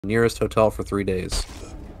Nearest hotel for 3 days.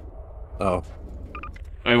 Oh.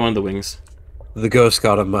 I wanted the wings. The ghost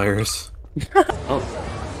got him, Myers. Oh.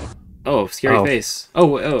 Oh, scary face.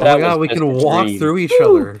 Oh, Oh my god, we can walk through each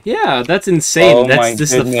other. Yeah, that's insane. Oh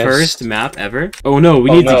This is the first map ever. Oh no, we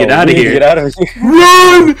need to no, get out of we need here. to get out of here.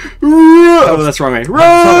 Run! Run! Oh, that's the wrong way.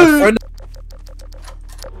 Run!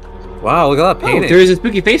 Wow, look at that painting. Oh, there's a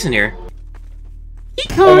spooky face in here.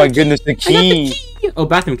 Oh my goodness, the key. Oh,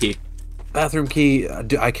 bathroom key. Bathroom key.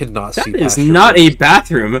 I could not see That is past your not face. a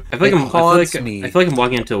bathroom. I feel like I haunts feel me. like I'm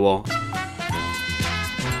walking into a wall.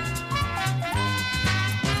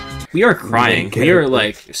 We are crying. We are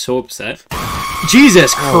like so upset.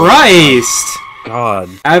 Jesus Christ! God.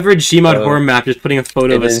 Average Gmod horror map, just putting a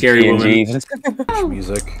photo of a scary woman.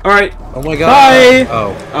 Music. Alright. Oh my god. Bye!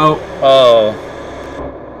 Oh.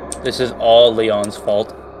 Oh. This is all Leon's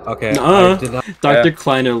fault. Okay. Nuh-uh. I did not... Dr.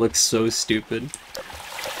 Kleiner looks so stupid.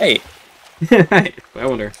 Hey. I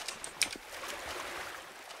wonder.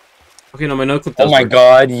 Okay, no, my no clip does Oh my work.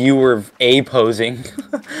 god, you were A-posing.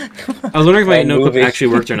 I was wondering if my That no clip movie. actually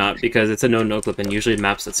worked or not, because it's a no clip, and usually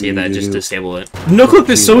maps that see that just disable it. No clip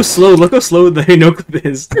is so slow. Look how slow the no clip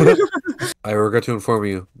is. I regret to inform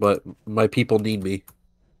you, but my people need me.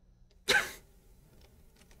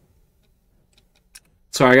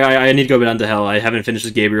 Sorry, I need to go down to hell. I haven't finished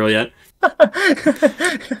with Gabriel yet.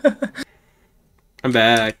 I'm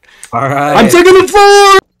back. Alright. I'm taking the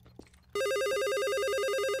floor!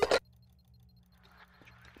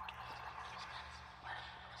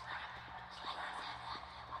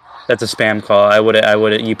 That's a spam call. I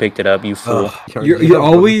would you picked it up, you fool. You're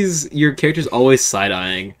always, your character's always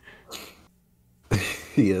side-eyeing.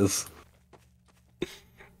 He is.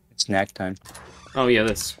 It's snack time. Oh yeah,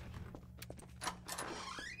 this.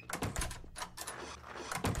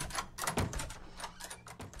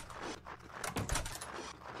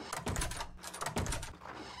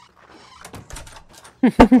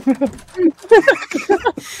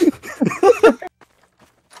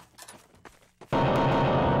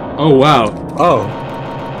 Oh wow. Oh.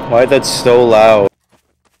 Why that's so loud?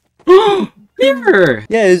 Mirror!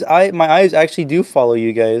 Yeah, my eyes actually do follow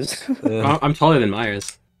you guys. Yeah. I'm taller than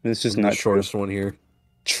Myers. This is I'm not the shortest one here.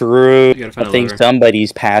 true. You gotta find I a think lever.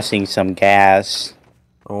 somebody's passing some gas.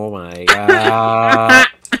 Oh my god.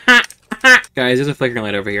 Guys, there's a flickering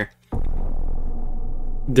light over here.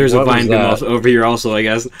 There's What a vine was boom that? also over here also, I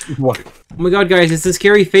guess. What? Oh my god, guys, it's the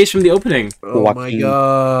scary face from the opening. Oh my Joaquin.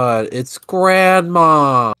 god. It's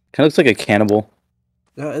Grandma. Kind of looks like a cannibal.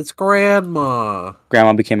 It's Grandma.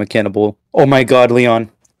 Grandma became a cannibal. Oh my god,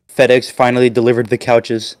 Leon. FedEx finally delivered the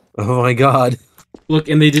couches. Oh my god. Look,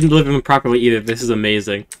 and they didn't deliver them properly either. This is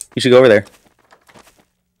amazing. You should go over there.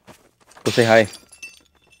 Go say hi.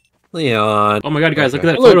 Leon. Oh my god, guys, look at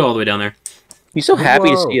that Look. photo all the way down there. You're so happy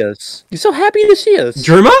to Whoa. see us. You're so happy to see us.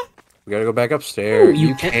 Germa? We gotta go back upstairs. You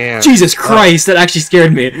You can't. Jesus Christ, that actually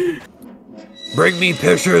scared me. Bring me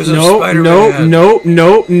pictures of No, Spider-Man. no.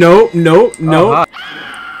 Oh, hi.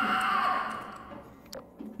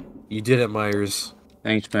 You did it, Myers.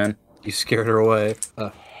 Thanks, man. You scared her away.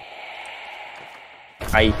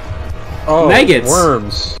 Hi. Oh, Maggots.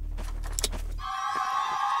 worms.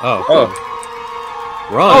 Oh. Oh.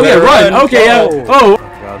 Run. Oh yeah, run. Run. Okay, yeah. Oh. Oh,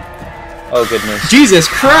 God. Oh, goodness. Jesus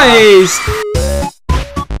Christ.